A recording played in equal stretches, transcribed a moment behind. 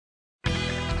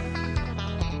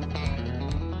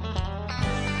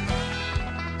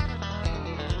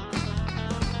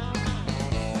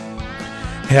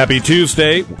Happy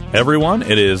Tuesday, everyone.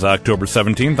 It is October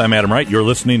 17th. I'm Adam Wright. You're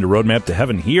listening to Roadmap to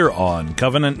Heaven here on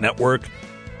Covenant Network.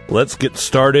 Let's get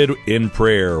started in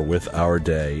prayer with our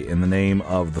day. In the name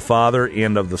of the Father,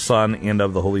 and of the Son, and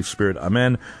of the Holy Spirit.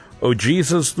 Amen. O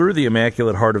Jesus, through the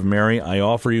Immaculate Heart of Mary, I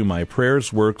offer you my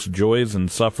prayers, works, joys,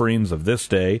 and sufferings of this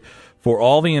day, for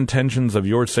all the intentions of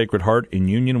your Sacred Heart in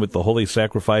union with the holy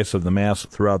sacrifice of the Mass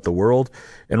throughout the world,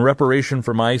 in reparation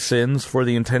for my sins, for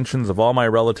the intentions of all my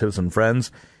relatives and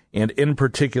friends, and in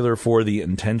particular for the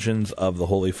intentions of the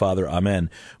Holy Father. Amen.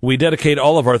 We dedicate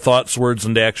all of our thoughts, words,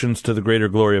 and actions to the greater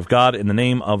glory of God, in the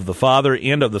name of the Father,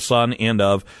 and of the Son, and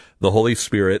of the Holy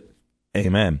Spirit.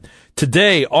 Amen.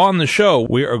 Today on the show,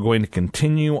 we are going to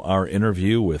continue our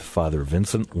interview with Father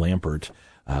Vincent Lampert.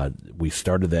 We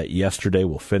started that yesterday.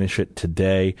 We'll finish it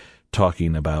today,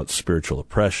 talking about spiritual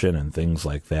oppression and things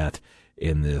like that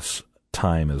in this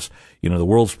time. As you know, the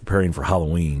world's preparing for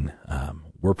Halloween.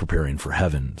 We're preparing for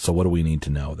heaven. So what do we need to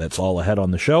know? That's all ahead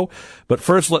on the show. But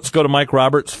first, let's go to Mike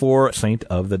Roberts for Saint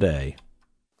of the Day.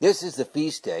 This is the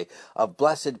feast day of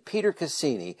Blessed Peter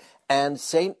Cassini and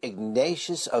Saint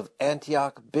Ignatius of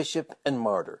Antioch, bishop and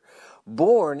martyr.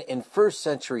 Born in 1st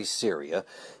century Syria,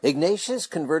 Ignatius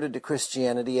converted to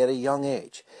Christianity at a young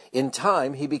age. In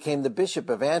time, he became the bishop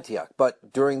of Antioch,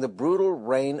 but during the brutal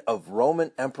reign of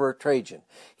Roman Emperor Trajan,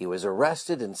 he was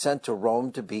arrested and sent to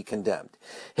Rome to be condemned.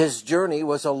 His journey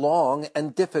was a long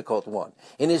and difficult one.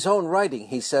 In his own writing,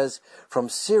 he says, "From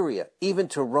Syria even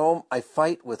to Rome I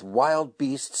fight with wild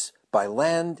beasts, by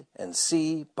land and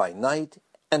sea, by night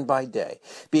and by day,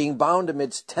 being bound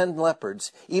amidst 10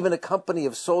 leopards, even a company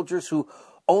of soldiers who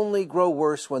only grow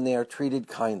worse when they are treated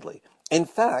kindly." In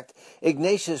fact,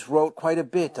 Ignatius wrote quite a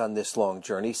bit on this long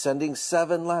journey, sending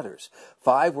 7 letters.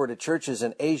 5 were to churches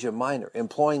in Asia Minor,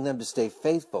 imploring them to stay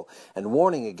faithful and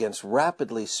warning against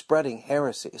rapidly spreading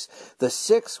heresies. The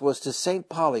 6th was to St.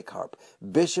 Polycarp,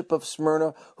 bishop of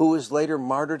Smyrna, who was later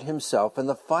martyred himself, and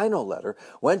the final letter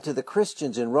went to the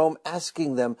Christians in Rome,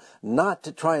 asking them not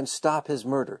to try and stop his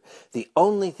murder. "The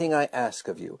only thing I ask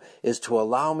of you is to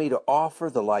allow me to offer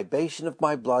the libation of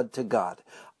my blood to God.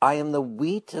 I am the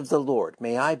wheat of the Lord.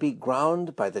 May I be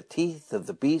ground by the teeth of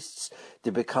the beasts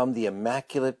to become the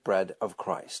immaculate bread of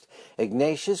Christ."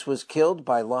 Ignatius was killed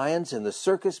by lions in the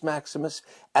Circus Maximus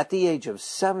at the age of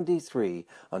 73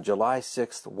 on July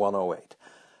 6, 108.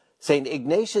 St.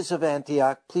 Ignatius of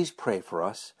Antioch, please pray for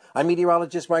us. I'm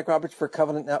meteorologist Mike Roberts for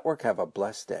Covenant Network. Have a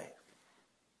blessed day.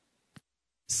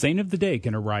 Saint of the Day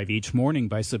can arrive each morning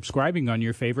by subscribing on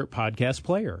your favorite podcast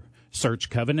player. Search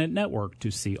Covenant Network to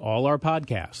see all our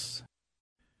podcasts.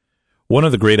 One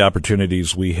of the great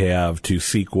opportunities we have to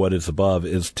seek what is above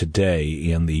is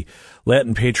today, and the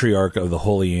Latin Patriarch of the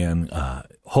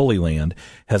Holy Land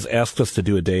has asked us to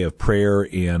do a day of prayer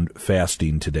and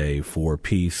fasting today for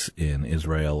peace in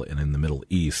Israel and in the Middle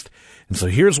East. And so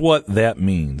here's what that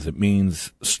means. It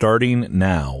means starting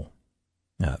now,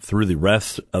 through the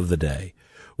rest of the day,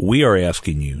 we are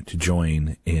asking you to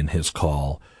join in his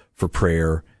call for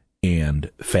prayer and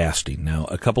fasting. Now,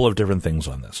 a couple of different things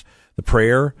on this. The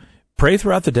prayer, pray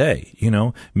throughout the day. You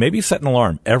know, maybe set an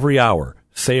alarm every hour.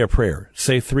 Say a prayer.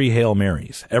 Say 3 Hail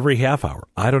Marys every half hour.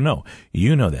 I don't know.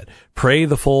 You know that. Pray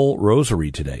the full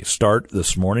rosary today. Start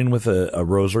this morning with a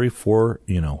rosary for,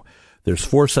 there's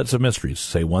 4 sets of mysteries.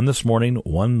 Say 1 this morning,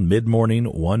 1 mid-morning,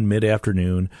 1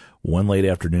 mid-afternoon, 1 late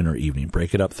afternoon or evening.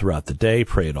 Break it up throughout the day.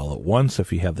 Pray it all at once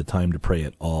if you have the time to pray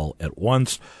it all at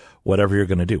once. Whatever you're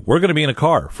going to do. We're going to be in a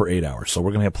car for 8 hours, so we're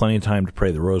going to have plenty of time to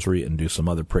pray the rosary and do some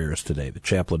other prayers today, the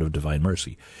Chaplet of Divine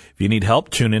Mercy. If you need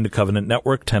help, tune into Covenant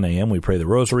Network, 10 a.m. We pray the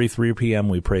rosary, 3 p.m.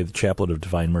 we pray the Chaplet of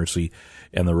Divine Mercy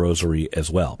and the rosary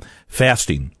as well.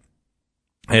 Fasting.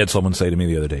 I had someone say to me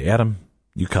the other day, "Adam,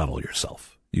 you coddle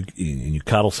yourself. You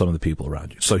coddle some of the people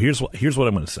around you." So here's what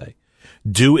I'm going to say.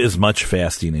 Do as much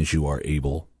fasting as you are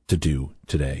able to do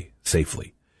today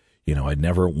safely. I'd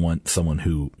never want someone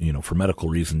who, for medical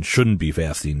reasons shouldn't be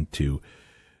fasting to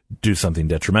do something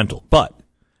detrimental. But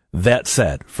that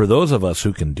said, for those of us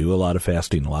who can do a lot of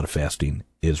fasting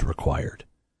is required.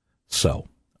 So,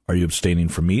 are you abstaining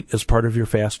from meat as part of your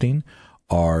fasting?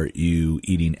 Are you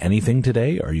eating anything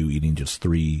today? Are you eating just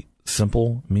 3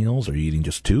 simple meals? Are you eating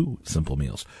just 2 simple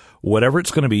meals? Whatever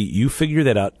it's going to be, you figure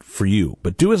that out for you,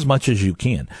 but do as much as you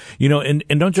can. And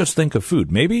don't just think of food.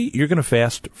 Maybe you're going to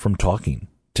fast from talking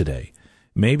today.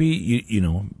 Maybe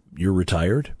you're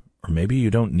retired, or maybe you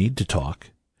don't need to talk.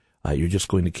 You're just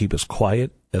going to keep as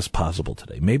quiet as possible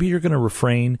today. Maybe you're going to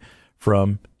refrain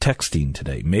from texting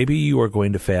today. Maybe you are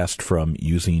going to fast from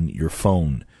using your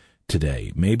phone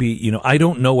today. Maybe, I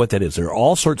don't know what that is. There are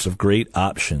all sorts of great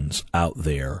options out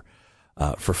there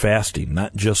for fasting,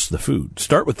 not just the food.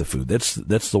 Start with the food. That's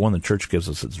the one the church gives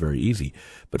us. It's very easy.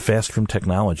 But fast from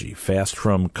technology, fast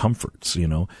from comforts,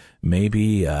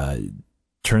 maybe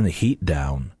turn the heat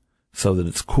down so that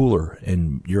it's cooler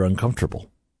and you're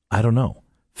uncomfortable. I don't know.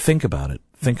 Think about it.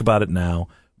 Think about it now.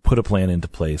 Put a plan into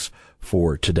place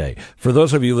for today. For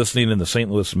those of you listening in the St.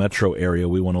 Louis metro area,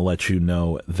 we want to let you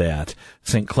know that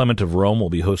St. Clement of Rome will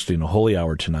be hosting a holy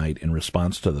hour tonight in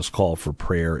response to this call for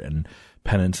prayer and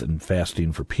penance and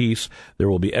fasting for peace. There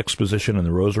will be exposition in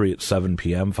the Rosary at 7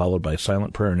 p.m., followed by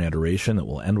silent prayer and adoration that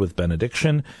will end with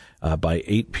benediction by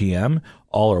 8 p.m.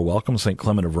 All are welcome. St.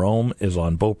 Clement of Rome is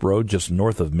on Bope Road, just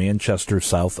north of Manchester,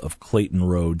 south of Clayton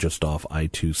Road, just off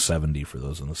I-270 for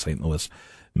those in the St. Louis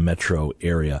metro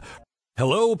area.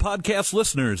 Hello, podcast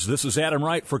listeners. This is Adam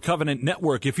Wright for Covenant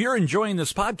Network. If you're enjoying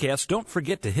this podcast, don't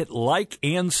forget to hit like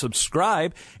and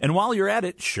subscribe. And while you're at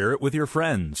it, share it with your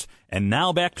friends. And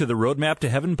now back to the Roadmap to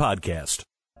Heaven podcast.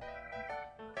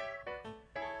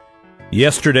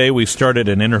 Yesterday, we started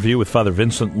an interview with Father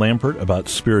Vincent Lampert about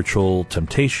spiritual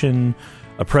temptation,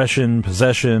 oppression,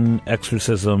 possession,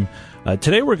 exorcism.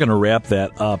 Today we're going to wrap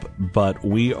that up, but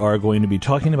we are going to be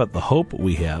talking about the hope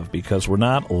we have because we're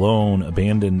not alone,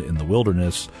 abandoned in the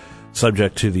wilderness,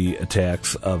 subject to the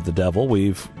attacks of the devil.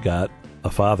 We've got a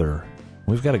Father.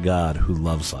 We've got a God who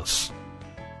loves us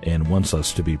and wants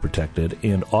us to be protected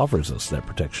and offers us that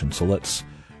protection. So let's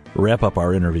wrap up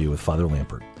our interview with Father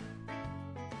Lampert.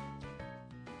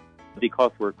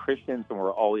 Because we're Christians and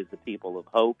we're always the people of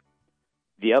hope,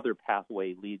 the other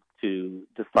pathway leads to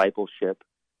discipleship.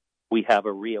 We have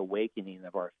a reawakening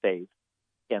of our faith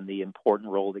and the important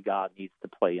role that God needs to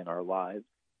play in our lives.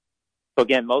 So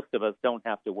again, most of us don't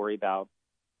have to worry about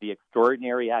the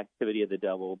extraordinary activity of the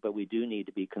devil, but we do need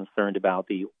to be concerned about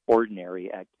the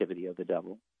ordinary activity of the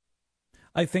devil.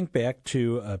 I think back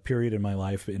to a period in my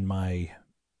life in my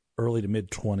early to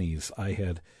mid-20s. I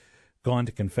had gone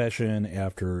to confession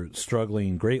after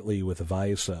struggling greatly with a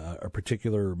vice, a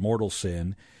particular mortal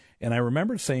sin. And I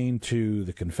remember saying to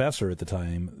the confessor at the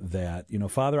time that,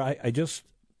 Father,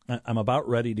 I'm about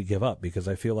ready to give up because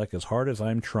I feel like as hard as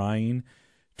I'm trying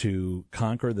to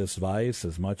conquer this vice,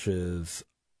 as much as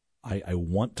I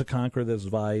want to conquer this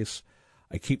vice,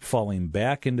 I keep falling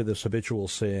back into this habitual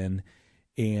sin.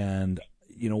 And,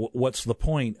 what's the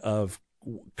point of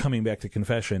coming back to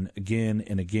confession again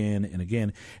and again and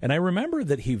again? And I remember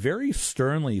that he very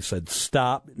sternly said,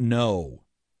 stop, no.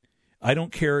 I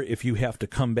don't care if you have to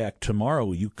come back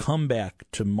tomorrow. You come back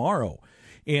tomorrow.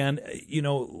 And,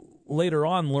 later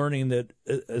on learning that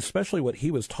especially what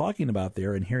he was talking about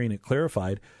there and hearing it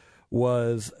clarified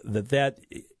was that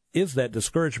is that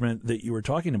discouragement that you were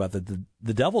talking about, that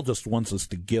the devil just wants us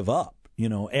to give up.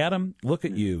 Adam, look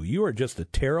at you. You are just a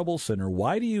terrible sinner.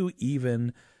 Why do you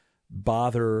even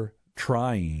bother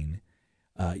trying?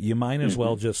 You might as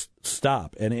well just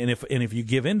stop. And if you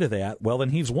give in to that, well, then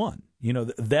he's won.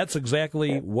 That's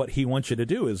exactly what he wants you to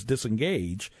do, is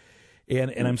disengage.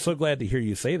 And I'm so glad to hear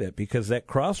you say that, because that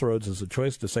crossroads is a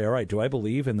choice to say, all right, do I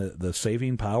believe in the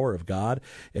saving power of God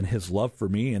and his love for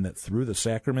me, and that through the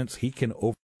sacraments he can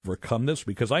overcome this?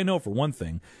 Because I know for one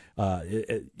thing,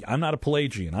 I'm not a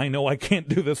Pelagian. I know I can't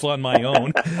do this on my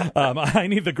own. I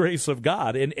need the grace of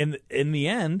God. And in the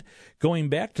end, going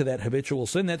back to that habitual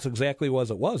sin, that's exactly what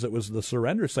it was. It was the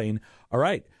surrender saying, all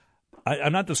right,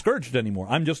 I'm not discouraged anymore.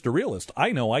 I'm just a realist.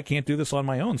 I know I can't do this on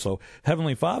my own. So,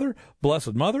 Heavenly Father,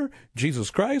 Blessed Mother,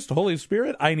 Jesus Christ, Holy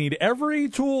Spirit, I need every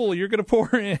tool you're going to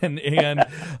pour in. And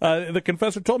the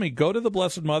confessor told me, go to the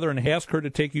Blessed Mother and ask her to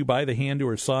take you by the hand to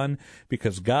her son,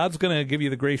 because God's going to give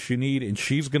you the grace you need, and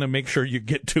she's going to make sure you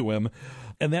get to him.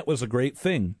 And that was a great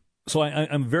thing. So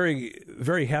I'm very,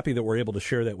 very happy that we're able to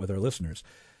share that with our listeners.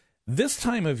 This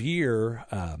time of year,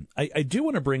 I do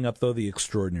want to bring up, though, the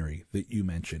extraordinary that you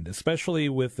mentioned, especially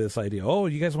with this idea,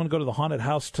 you guys want to go to the haunted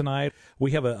house tonight?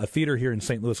 We have a theater here in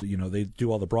St. Louis. They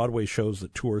do all the Broadway shows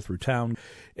that tour through town,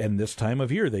 and this time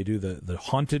of year they do the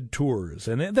haunted tours.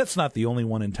 And that's not the only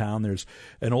one in town. There's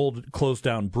an old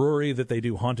closed-down brewery that they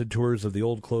do haunted tours of the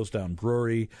old closed-down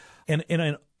brewery. And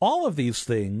in all of these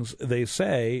things, they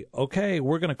say, okay,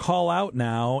 we're going to call out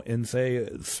now and say,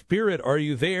 Spirit, are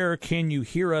you there? Can you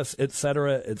hear us? Et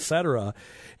cetera, et cetera.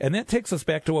 And that takes us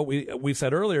back to what we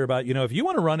said earlier about, if you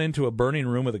want to run into a burning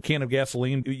room with a can of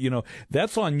gasoline,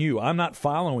 that's on you. I'm not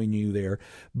following you there.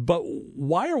 But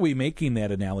why are we making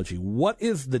that analogy? What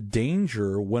is the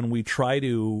danger when we try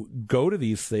to go to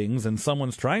these things and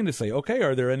someone's trying to say, okay,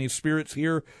 are there any spirits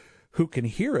here who can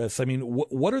hear us? I mean,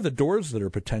 what are the doors that are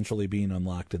potentially being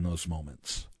unlocked in those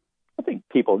moments? I think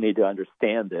people need to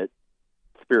understand that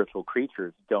spiritual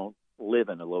creatures don't live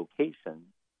in a location.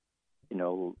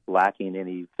 lacking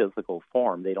any physical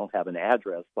form. They don't have an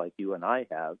address like you and I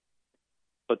have.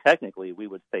 So technically, we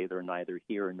would say they're neither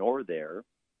here nor there.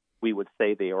 We would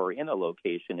say they are in a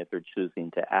location if they're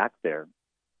choosing to act there.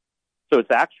 So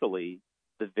it's actually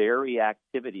the very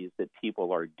activities that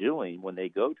people are doing when they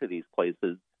go to these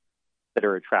places that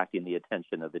are attracting the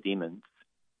attention of the demons.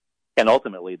 And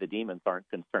ultimately, the demons aren't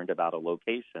concerned about a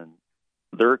location.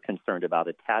 They're concerned about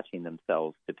attaching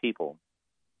themselves to people.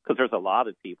 Because there's a lot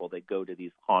of people that go to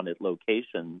these haunted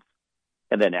locations,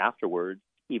 and then afterwards,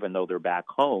 even though they're back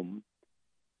home,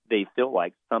 they feel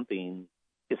like something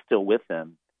is still with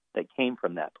them that came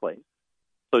from that place.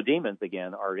 So demons,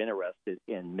 again, are interested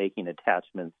in making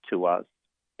attachments to us.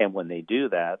 And when they do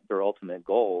that, their ultimate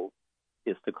goal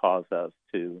is to cause us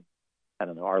to,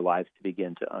 our lives to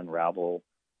begin to unravel,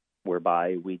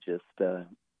 whereby we just,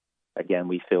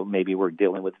 we feel maybe we're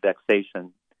dealing with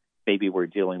vexation, maybe we're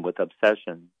dealing with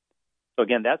obsession. So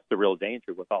again, that's the real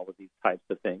danger with all of these types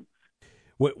of things.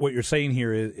 What you're saying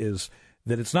here is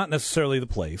that it's not necessarily the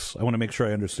place. I want to make sure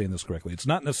I understand this correctly. It's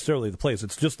not necessarily the place.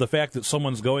 It's just the fact that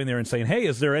someone's going there and saying, hey,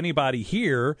 is there anybody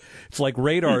here? It's like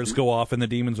radars go off and the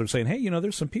demons are saying, hey,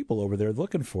 there's some people over there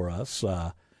looking for us.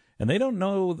 And they don't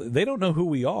know who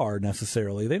we are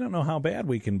necessarily. They don't know how bad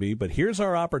we can be, but here's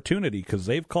our opportunity because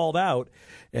they've called out,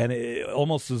 and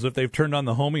almost as if they've turned on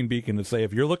the homing beacon to say,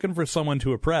 if you're looking for someone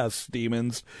to oppress,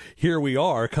 demons, here we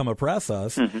are, come oppress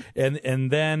us. And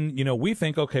then, we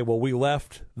think, okay, well, we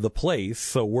left the place,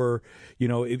 so we're,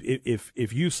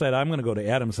 if you said, I'm going to go to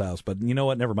Adam's house, but you know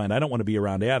what, never mind, I don't want to be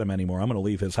around Adam anymore, I'm going to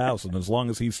leave his house, and as long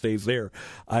as he stays there,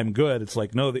 I'm good. It's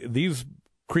like, no, these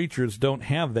creatures don't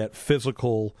have that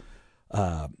physical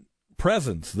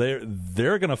presence. They're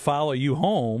going to follow you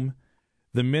home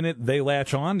the minute they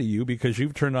latch onto you because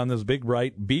you've turned on this big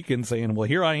bright beacon saying, well,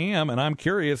 here I am and I'm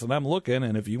curious and I'm looking,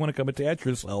 and if you want to come attach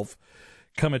yourself,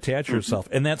 come attach yourself.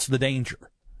 And that's the danger.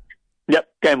 Yep.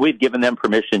 And we've given them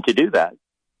permission to do that.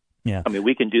 Yeah.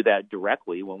 We can do that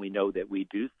directly when we know that we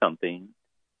do something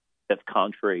that's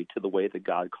contrary to the way that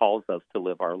God calls us to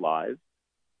live our lives.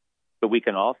 But we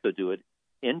can also do it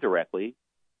indirectly.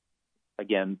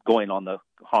 Again, going on the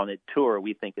haunted tour,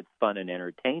 we think it's fun and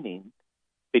entertaining.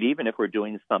 But even if we're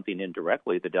doing something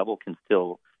indirectly, the devil can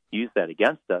still use that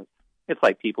against us. It's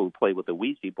like people who play with a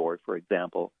Ouija board, for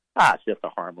example. It's just a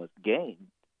harmless game.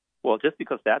 Well, just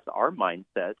because that's our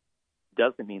mindset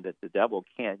doesn't mean that the devil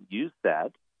can't use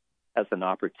that as an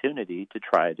opportunity to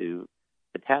try to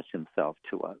attach himself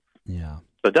to us. Yeah.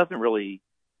 So it doesn't really,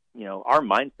 our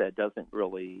mindset doesn't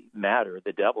really matter.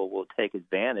 The devil will take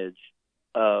advantage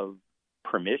of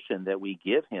permission that we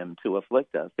give him to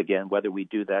afflict us, again, whether we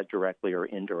do that directly or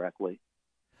indirectly.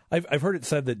 I've heard it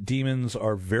said that demons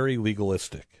are very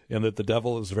legalistic and that the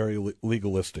devil is very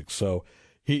legalistic. So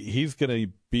he's going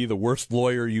to be the worst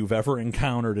lawyer you've ever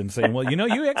encountered and saying, well,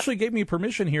 you actually gave me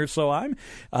permission here, so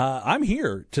I'm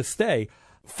here to stay.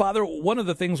 Father, one of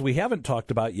the things we haven't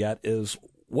talked about yet is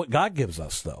what God gives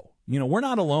us, though. We're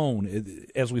not alone,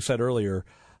 as we said earlier,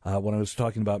 when I was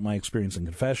talking about my experience in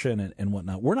confession and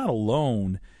whatnot. We're not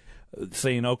alone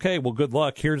saying, okay, well, good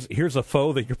luck. Here's a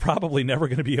foe that you're probably never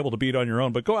going to be able to beat on your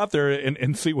own, but go out there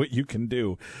and see what you can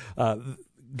do.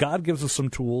 God gives us some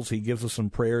tools. He gives us some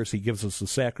prayers. He gives us the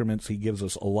sacraments. He gives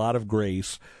us a lot of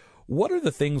grace. What are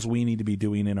the things we need to be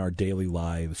doing in our daily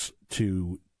lives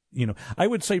to, I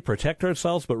would say protect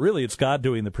ourselves, but really it's God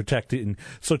doing the protecting.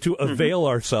 So to avail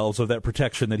ourselves of that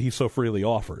protection that he so freely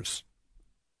offers.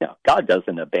 Yeah, God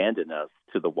doesn't abandon us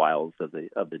to the wiles of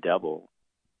the devil,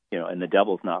 and the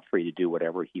devil's not free to do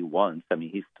whatever he wants.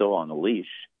 He's still on a leash.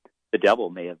 The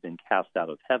devil may have been cast out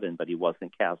of heaven, but he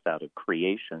wasn't cast out of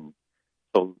creation.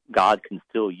 So God can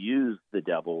still use the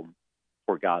devil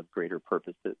for God's greater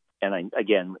purposes. And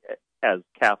again, as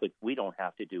Catholics, we don't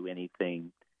have to do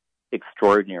anything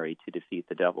extraordinary to defeat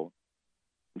the devil.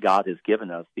 God has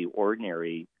given us the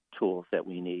ordinary tools that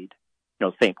we need.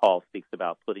 St. Paul speaks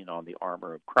about putting on the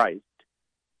armor of Christ.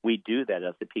 We do that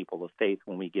as the people of faith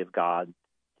when we give God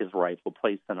his rightful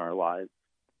place in our lives.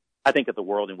 I think of the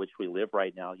world in which we live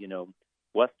right now.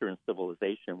 Western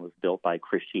civilization was built by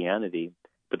Christianity,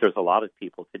 but there's a lot of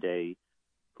people today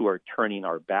who are turning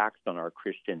our backs on our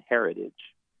Christian heritage.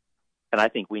 And I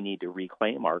think we need to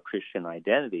reclaim our Christian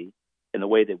identity. And the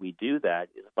way that we do that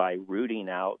is by rooting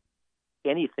out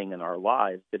anything in our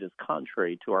lives that is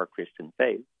contrary to our Christian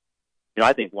faith.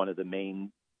 I think one of the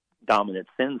main dominant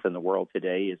sins in the world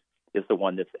today is the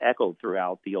one that's echoed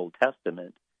throughout the Old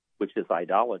Testament, which is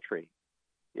idolatry.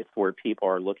 It's where people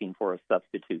are looking for a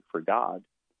substitute for God.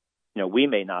 We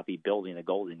may not be building a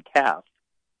golden calf,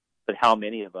 but how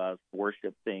many of us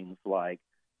worship things like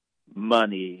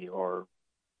money or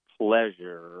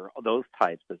pleasure, those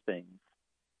types of things.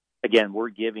 Again, we're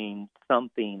giving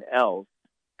something else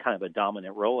kind of a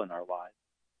dominant role in our lives,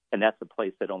 and that's a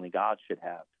place that only God should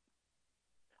have.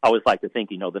 I always like to think,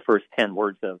 the first 10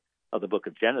 words of the book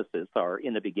of Genesis are,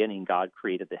 in the beginning, God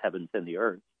created the heavens and the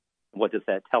earth. What does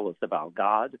that tell us about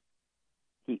God?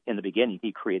 In the beginning,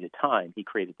 he created time. He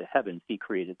created the heavens. He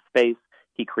created space.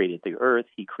 He created the earth.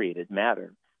 He created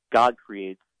matter. God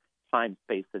creates time,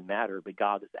 space, and matter, but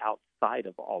God is outside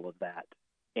of all of that.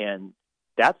 And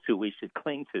that's who we should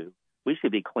cling to. We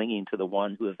should be clinging to the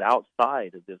one who is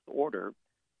outside of this order,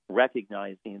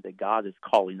 recognizing that God is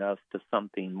calling us to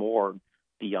something more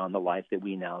beyond the life that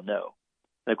we now know.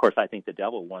 And, of course, I think the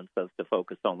devil wants us to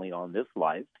focus only on this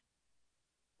life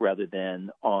rather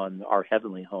than on our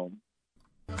heavenly home.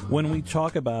 When we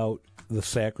talk about the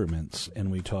sacraments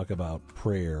and we talk about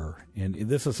prayer, and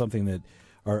this is something that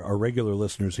our regular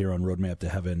listeners here on Roadmap to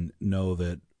Heaven know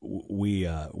that we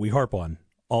harp on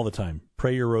all the time.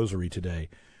 Pray your rosary today.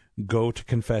 Go to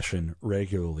confession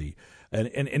regularly.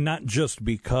 And not just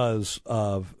because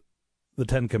of the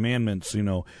Ten Commandments,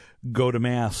 go to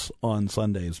Mass on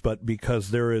Sundays, but because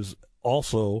there is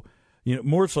also,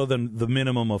 more so than the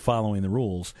minimum of following the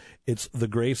rules, it's the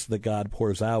grace that God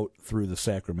pours out through the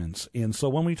sacraments. And so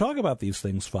when we talk about these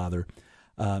things, Father,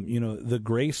 the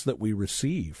grace that we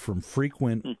receive from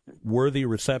frequent worthy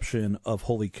reception of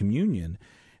Holy Communion,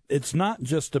 it's not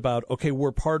just about, okay,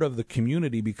 we're part of the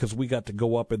community because we got to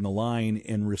go up in the line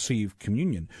and receive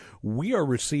communion. We are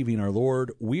receiving our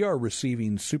Lord. We are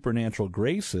receiving supernatural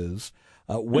graces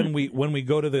when we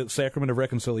go to the sacrament of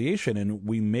reconciliation and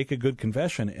we make a good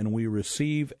confession and we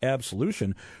receive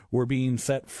absolution. We're being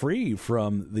set free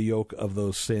from the yoke of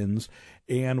those sins.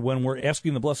 And when we're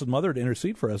asking the Blessed Mother to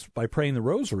intercede for us by praying the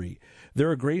rosary,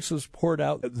 there are graces poured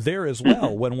out there as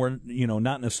well when we're,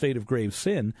 not in a state of grave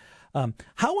sin.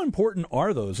 How important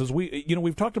are those? As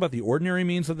we've talked about the ordinary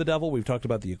means of the devil, we've talked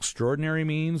about the extraordinary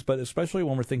means, but especially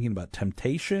when we're thinking about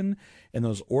temptation and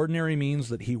those ordinary means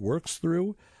that he works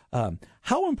through,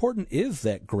 how important is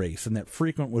that grace and that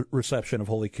frequent reception of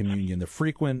Holy Communion, the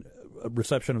frequent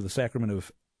reception of the sacrament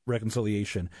of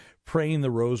reconciliation, praying the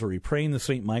rosary, praying the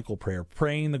St. Michael prayer,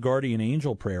 praying the guardian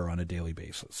angel prayer on a daily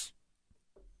basis?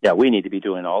 Yeah, we need to be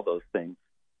doing all those things.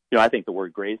 I think the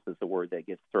word grace is a word that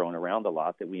gets thrown around a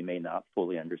lot that we may not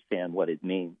fully understand what it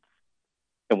means.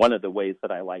 And one of the ways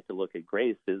that I like to look at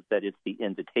grace is that it's the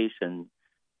invitation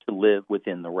to live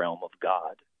within the realm of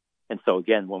God. And so,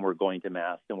 again, when we're going to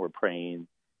Mass and we're praying,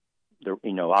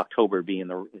 October being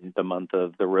the month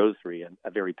of the Rosary, a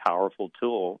very powerful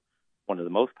tool, one of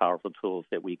the most powerful tools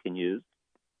that we can use.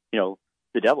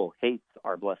 The devil hates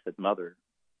our Blessed Mother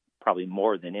probably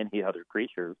more than any other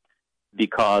creature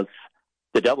because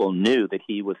the devil knew that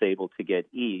he was able to get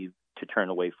Eve to turn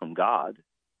away from God.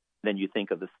 Then you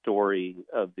think of the story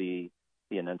of the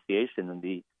Annunciation, and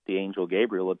the angel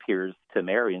Gabriel appears to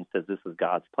Mary and says, "This is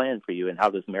God's plan for you." And how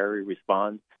does Mary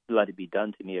respond? "Let it be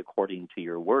done to me according to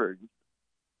your word."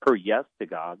 Her yes to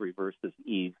God reverses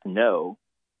Eve's no,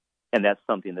 and that's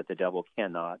something that the devil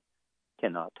cannot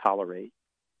tolerate.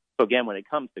 So again, when it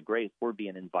comes to grace, we're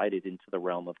being invited into the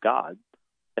realm of God.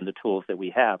 And the tools that we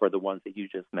have are the ones that you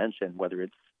just mentioned, whether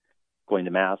it's going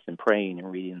to Mass and praying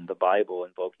and reading the Bible,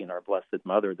 invoking our Blessed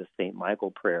Mother, the St.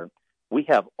 Michael prayer. We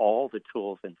have all the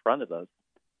tools in front of us.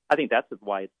 I think that's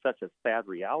why it's such a sad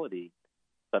reality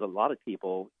that a lot of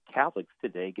people, Catholics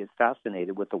today, get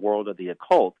fascinated with the world of the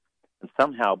occult and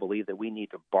somehow believe that we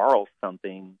need to borrow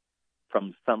something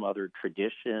from some other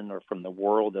tradition or from the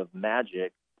world of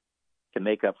magic to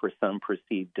make up for some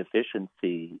perceived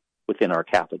deficiency within our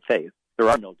Catholic faith. There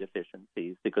are no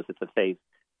deficiencies because it's a faith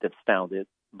that's founded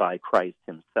by Christ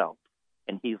himself,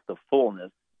 and he's the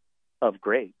fullness of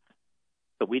grace.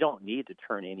 So we don't need to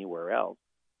turn anywhere else.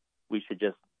 We should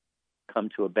just come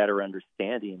to a better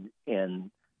understanding and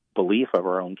belief of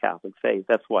our own Catholic faith.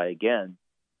 That's why, again,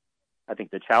 I think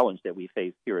the challenge that we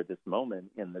face here at this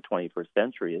moment in the 21st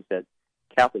century is that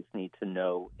Catholics need to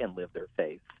know and live their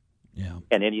faith. Yeah.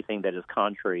 And anything that is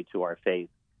contrary to our faith,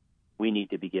 we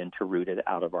need to begin to root it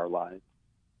out of our lives.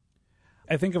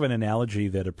 I think of an analogy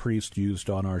that a priest used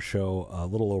on our show a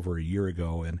little over a year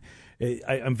ago, and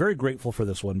I'm very grateful for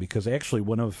this one because actually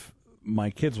one of my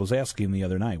kids was asking the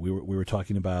other night. We were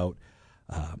talking about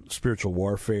spiritual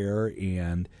warfare,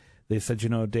 and they said,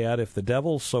 Dad, if the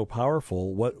devil's so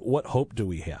powerful, what hope do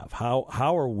we have?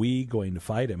 How are we going to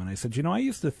fight him? And I said, I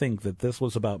used to think that this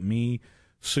was about me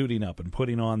suiting up and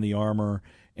putting on the armor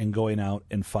and going out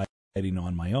and fighting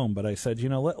on my own. But I said,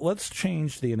 let's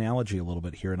change the analogy a little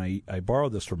bit here. And I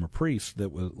borrowed this from a priest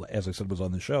that was, as I said, was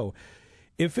on the show.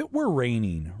 If it were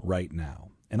raining right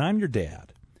now, and I'm your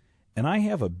dad, and I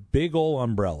have a big old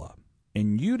umbrella,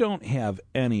 and you don't have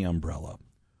any umbrella,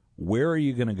 where are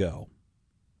you going to go?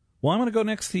 Well, I'm going to go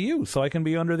next to you so I can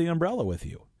be under the umbrella with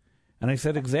you. And I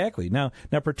said, exactly. Now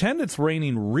pretend it's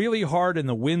raining really hard and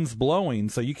the wind's blowing,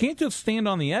 so you can't just stand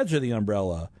on the edge of the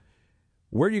umbrella.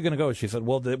 Where are you going to go? She said,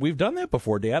 well, we've done that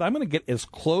before, Dad. I'm going to get as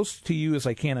close to you as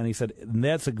I can. And he said,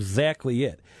 that's exactly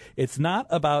it. It's not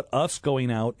about us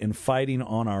going out and fighting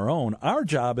on our own. Our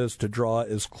job is to draw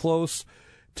as close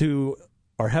to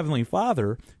our Heavenly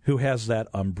Father, who has that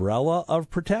umbrella of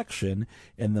protection.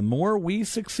 And the more we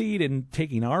succeed in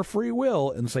taking our free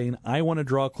will and saying, I want to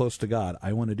draw close to God,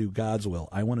 I want to do God's will,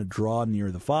 I want to draw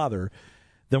near the Father,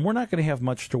 then we're not going to have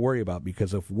much to worry about,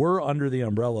 because if we're under the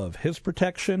umbrella of His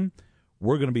protection,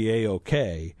 we're going to be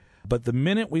A-OK. But the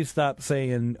minute we stop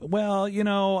saying, well,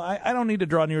 I don't need to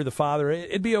draw near the Father,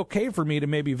 it'd be okay for me to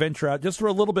maybe venture out just for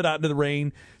a little bit out into the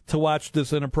rain to watch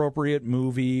this inappropriate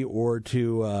movie, or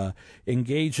to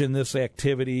engage in this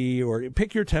activity, or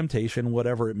pick your temptation,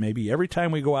 whatever it may be. Every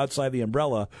time we go outside the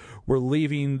umbrella, we're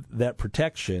leaving that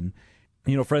protection.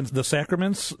 Friends, the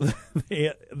sacraments,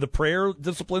 the prayer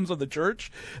disciplines of the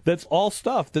church, that's all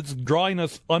stuff that's drawing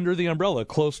us under the umbrella,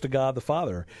 close to God the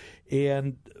Father.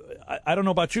 And I don't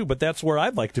know about you, but that's where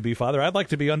I'd like to be, Father. I'd like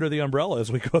to be under the umbrella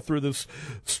as we go through this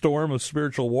storm of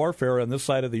spiritual warfare on this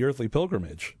side of the earthly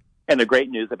pilgrimage. And the great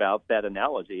news about that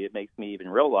analogy, it makes me even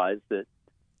realize that,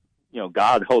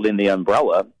 God holding the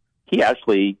umbrella, He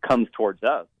actually comes towards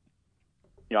us.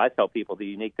 I tell people the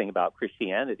unique thing about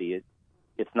Christianity is,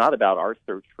 it's not about our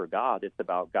search for God. It's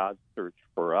about God's search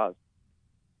for us.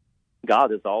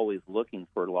 God is always looking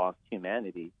for lost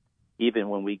humanity. Even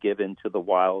when we give in to the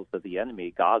wiles of the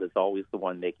enemy, God is always the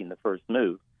one making the first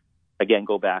move. Again,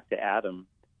 go back to Adam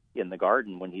in the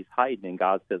garden when he's hiding and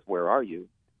God says, where are you?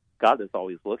 God is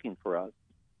always looking for us.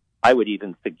 I would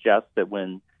even suggest that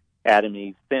when Adam and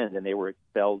Eve sinned and they were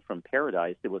expelled from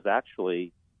paradise, it was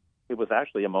actually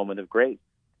a moment of grace.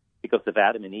 Because if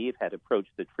Adam and Eve had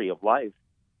approached the tree of life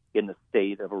in the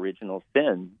state of original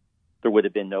sin, there would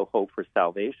have been no hope for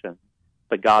salvation.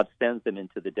 But God sends them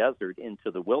into the desert,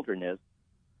 into the wilderness,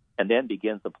 and then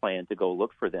begins a plan to go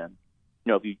look for them.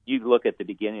 If you look at the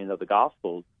beginning of the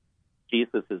Gospels,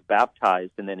 Jesus is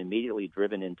baptized and then immediately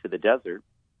driven into the desert.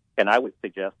 And I would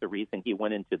suggest the reason he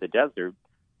went into the desert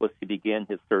was to begin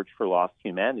his search for lost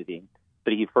humanity.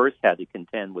 But he first had to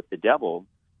contend with the devil,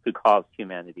 who caused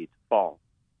humanity to fall.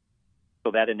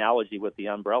 So that analogy with the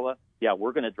umbrella,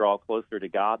 we're going to draw closer to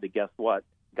God, but guess what?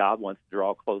 God wants to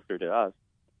draw closer to us.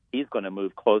 He's going to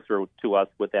move closer to us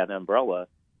with that umbrella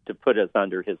to put us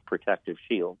under His protective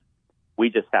shield. We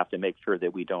just have to make sure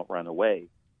that we don't run away,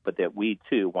 but that we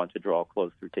too want to draw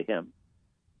closer to Him.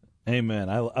 Amen.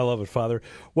 I love it, Father.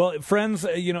 Well, friends,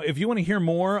 if you want to hear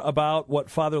more about what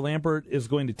Father Lampert is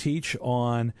going to teach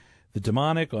on the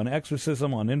demonic, on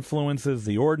exorcism, on influences,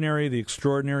 the ordinary, the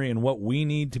extraordinary, and what we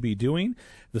need to be doing,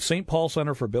 the St. Paul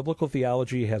Center for Biblical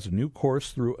Theology has a new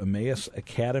course through Emmaus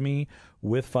Academy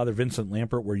with Father Vincent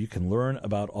Lampert where you can learn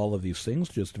about all of these things.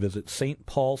 Just visit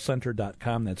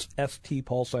stpaulcenter.com. That's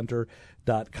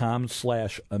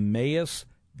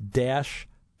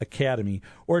stpaulcenter.com/Emmaus-Academy.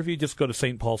 Or if you just go to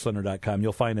stpaulcenter.com,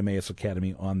 you'll find Emmaus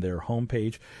Academy on their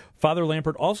homepage. Father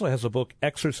Lampert also has a book,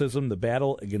 Exorcism, The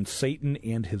Battle Against Satan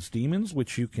and His Demons,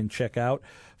 which you can check out.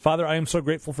 Father, I am so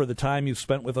grateful for the time you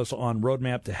spent with us on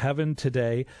Roadmap to Heaven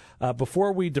today.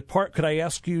 Before we depart, could I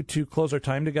ask you to close our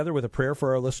time together with a prayer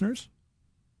for our listeners?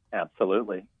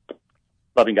 Absolutely.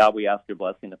 Loving God, we ask your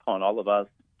blessing upon all of us.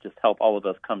 Just help all of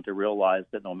us come to realize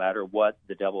that no matter what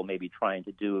the devil may be trying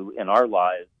to do in our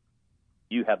lives,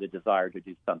 you have the desire to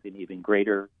do something even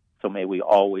greater. So may we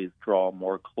always draw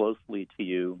more closely to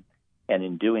you, and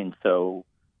in doing so,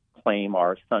 claim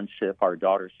our sonship, our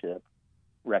daughtership,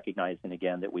 recognizing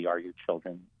again that we are your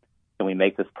children. And we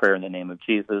make this prayer in the name of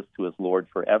Jesus, who is Lord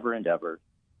forever and ever.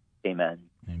 Amen.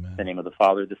 Amen. In the name of the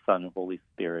Father, the Son, and Holy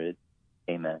Spirit.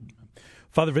 Amen.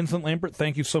 Father Vincent Lampert,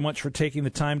 thank you so much for taking the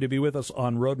time to be with us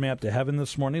on Roadmap to Heaven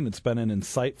this morning. It's been an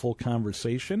insightful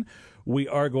conversation. We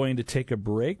are going to take a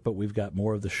break, but we've got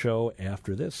more of the show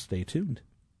after this. Stay tuned.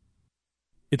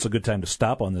 It's a good time to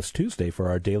stop on this Tuesday for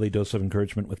our daily dose of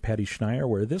encouragement with Patty Schneier,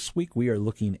 where this week we are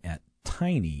looking at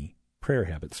tiny prayer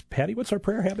habits. Patty, what's our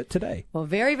prayer habit today? Well,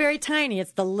 very, very tiny.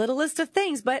 It's the littlest of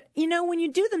things, but when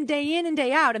you do them day in and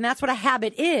day out, and that's what a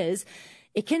habit is,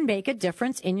 it can make a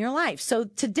difference in your life. So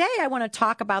today I want to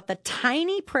talk about the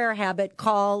tiny prayer habit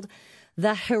called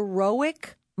the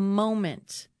heroic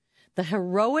moment. The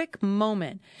heroic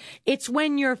moment. It's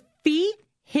when your feet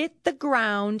hit the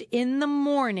ground in the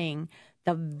morning,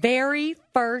 the very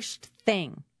first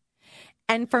thing.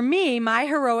 And for me, my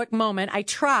heroic moment, I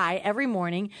try every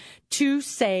morning to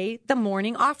say the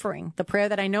morning offering, the prayer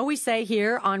that I know we say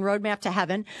here on Roadmap to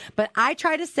Heaven, but I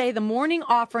try to say the morning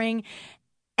offering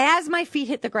as my feet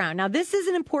hit the ground. Now, this is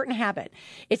an important habit.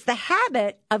 It's the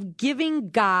habit of giving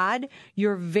God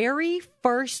your very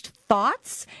first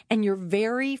thoughts and your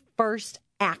very first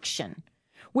action,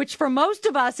 which for most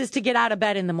of us is to get out of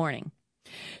bed in the morning.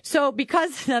 So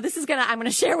because now I'm going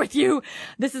to share with you,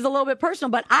 this is a little bit personal,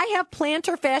 but I have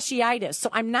plantar fasciitis, so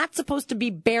I'm not supposed to be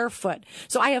barefoot.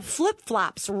 So I have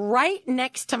flip-flops right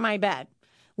next to my bed,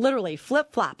 literally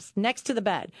flip-flops next to the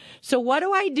bed. So what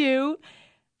do?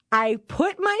 I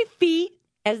put my feet,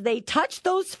 as they touch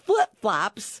those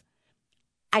flip-flops,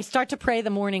 I start to pray the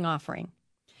morning offering.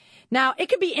 Now, it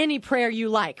could be any prayer you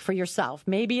like for yourself.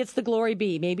 Maybe it's the Glory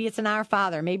Be. Maybe it's an Our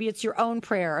Father. Maybe it's your own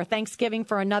prayer or thanksgiving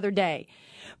for another day.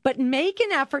 But make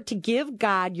an effort to give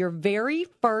God your very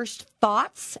first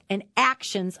thoughts and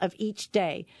actions of each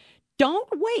day. Don't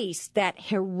waste that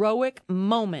heroic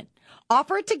moment.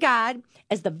 Offer it to God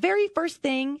as the very first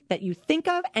thing that you think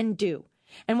of and do.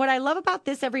 And what I love about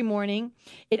this every morning,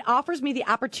 it offers me the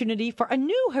opportunity for a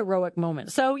new heroic moment.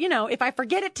 So, if I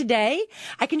forget it today,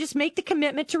 I can just make the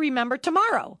commitment to remember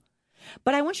tomorrow.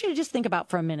 But I want you to just think about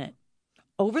for a minute,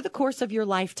 over the course of your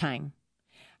lifetime,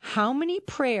 how many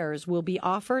prayers will be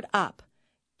offered up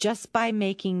just by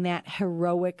making that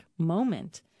heroic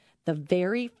moment, the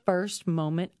very first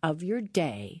moment of your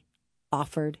day,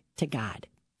 offered to God?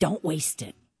 Don't waste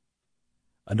it.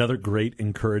 Another great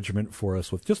encouragement for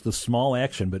us with just a small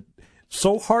action, but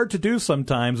so hard to do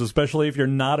sometimes, especially if you're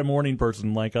not a morning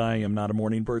person like I am not a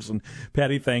morning person.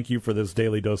 Patty, thank you for this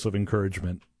daily dose of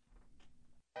encouragement.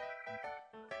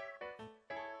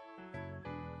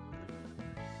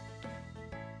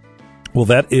 Well,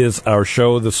 that is our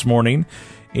show this morning,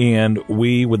 and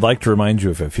we would like to remind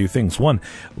you of a few things. One,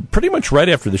 pretty much right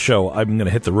after the show, I'm going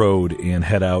to hit the road and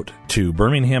head out to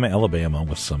Birmingham, Alabama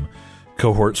with some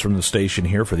cohorts from the station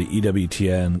here for the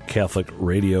EWTN Catholic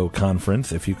Radio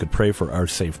Conference. If you could pray for our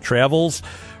safe travels.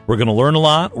 We're going to learn a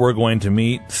lot. We're going to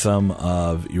meet some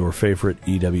of your favorite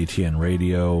EWTN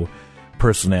radio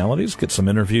personalities, get some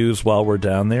interviews while we're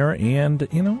down there, and,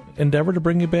 endeavor to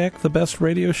bring you back the best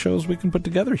radio shows we can put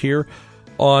together here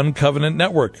on Covenant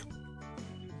Network.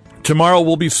 Tomorrow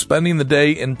we'll be spending the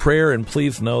day in prayer, and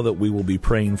please know that we will be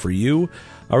praying for you,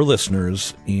 our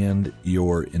listeners, and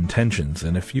your intentions.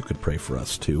 And if you could pray for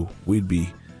us too, we'd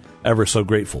be ever so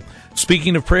grateful.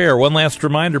 Speaking of prayer, one last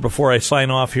reminder before I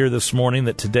sign off here this morning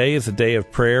that today is a day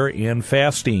of prayer and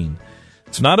fasting.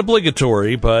 It's not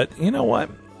obligatory, but you know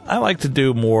what? I like to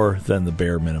do more than the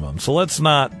bare minimum. So let's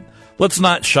not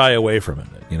shy away from it,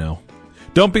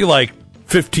 Don't be like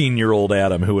 15-year-old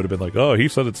Adam, who would have been like, oh, he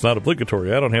said it's not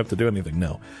obligatory, I don't have to do anything.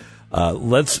 No.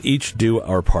 Let's each do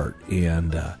our part.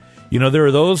 And, there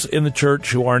are those in the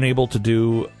church who aren't able to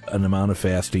do an amount of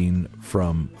fasting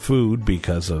from food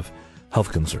because of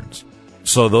health concerns.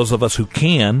 So those of us who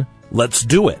can, let's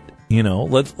do it.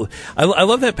 I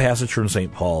love that passage from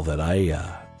St. Paul that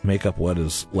I make up what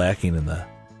is lacking in the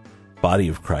body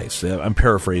of Christ. I'm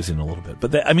paraphrasing a little bit,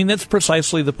 but that's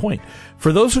precisely the point.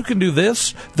 For those who can do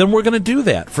this, then we're going to do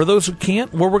that. For those who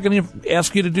can't, we're going to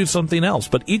ask you to do something else.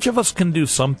 But each of us can do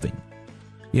something.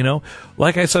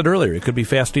 Like I said earlier, it could be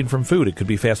fasting from food. It could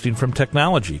be fasting from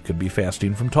technology. It could be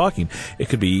fasting from talking. It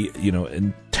could be,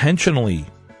 intentionally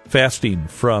fasting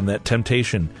from that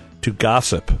temptation to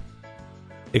gossip.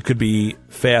 It could be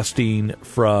fasting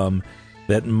from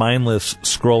that mindless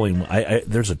scrolling.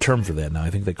 There's a term for that now. I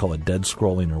think they call it dead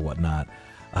scrolling or whatnot.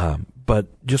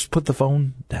 But just put the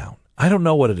phone down. I don't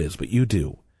know what it is, but you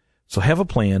do. So have a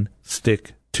plan.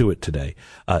 Stick to it today.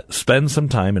 Spend some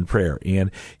time in prayer.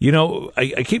 And,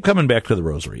 I keep coming back to the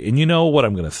rosary. And you know what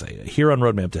I'm going to say. Here on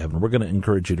Roadmap to Heaven, we're going to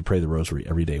encourage you to pray the rosary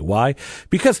every day. Why?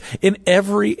 Because in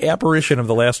every apparition of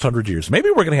the last 100 years, maybe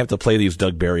we're going to have to play these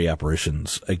Doug Barry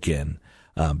apparitions again.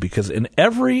 Because in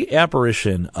every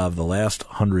apparition of the last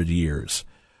 100 years,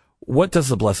 what does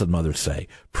the Blessed Mother say?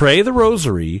 Pray the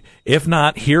rosary. If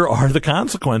not, here are the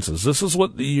consequences. This is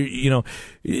what, in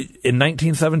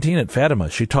 1917 at Fatima,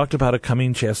 she talked about a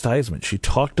coming chastisement. She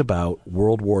talked about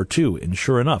World War II. And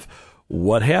sure enough,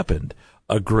 what happened?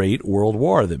 A great world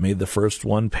war that made the first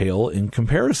one pale in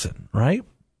comparison, right?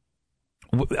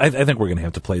 I think we're going to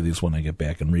have to play these when I get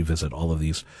back and revisit all of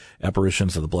these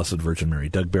apparitions of the Blessed Virgin Mary.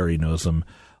 Doug Barry knows them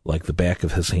like the back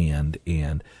of his hand.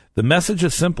 And the message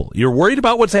is simple. You're worried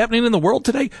about what's happening in the world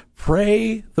today?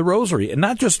 Pray the rosary. And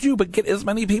not just you, but get as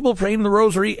many people praying the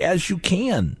rosary as you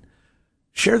can.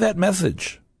 Share that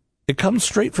message. It comes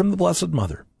straight from the Blessed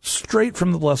Mother. Straight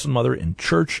from the Blessed Mother in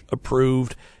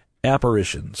church-approved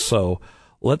apparitions. So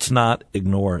Let's not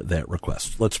ignore that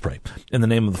request. Let's pray. In the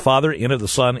name of the Father, and of the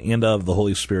Son, and of the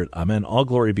Holy Spirit. Amen. All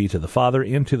glory be to the Father,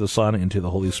 and to the Son, and to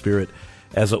the Holy Spirit,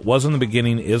 as it was in the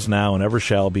beginning, is now, and ever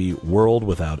shall be, world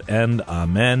without end.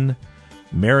 Amen.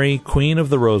 Mary, Queen of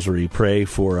the Rosary, pray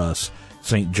for us.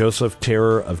 Saint Joseph,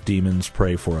 terror of demons,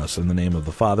 pray for us. In the name of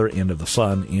the Father, and of the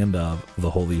Son, and of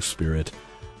the Holy Spirit.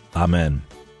 Amen.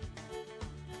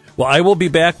 Well, I will be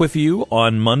back with you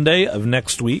on Monday of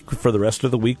next week. For the rest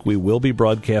of the week, we will be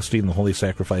broadcasting the Holy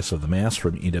Sacrifice of the Mass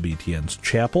from EWTN's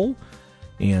chapel,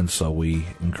 and so we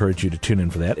encourage you to tune in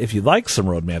for that. If you'd like some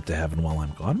Roadmap to Heaven while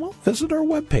I'm gone, well, visit our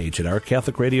webpage at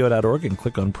ourcatholicradio.org and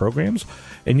click on Programs,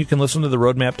 and you can listen to the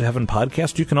Roadmap to Heaven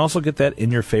podcast. You can also get that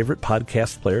in your favorite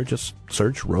podcast player. Just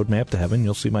search Roadmap to Heaven.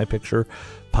 You'll see my picture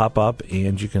pop up,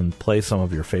 and you can play some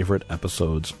of your favorite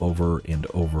episodes over and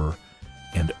over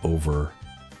and over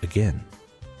again.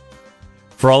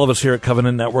 For all of us here at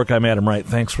Covenant Network, I'm Adam Wright.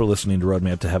 Thanks for listening to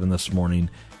Roadmap to Heaven this morning,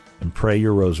 and pray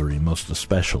your rosary most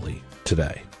especially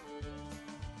today.